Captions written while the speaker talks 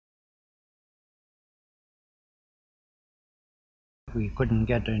We couldn't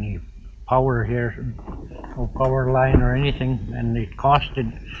get any power here, no power line or anything, and it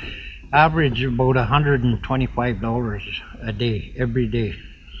costed average about $125 a day, every day,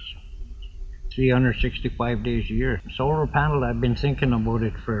 365 days a year. Solar panel, I've been thinking about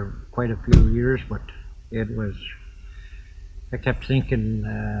it for quite a few years, but I kept thinking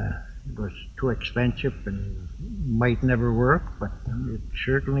it was too expensive and might never work, but it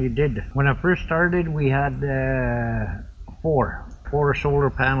certainly did. When I first started, we had four solar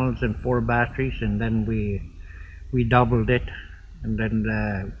panels and 4 batteries, and then we doubled it, and then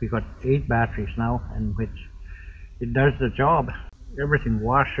we got 8 batteries now, and which it does the job. Everything,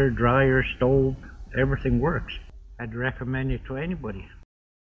 washer, dryer, stove, everything works. I'd recommend it to anybody.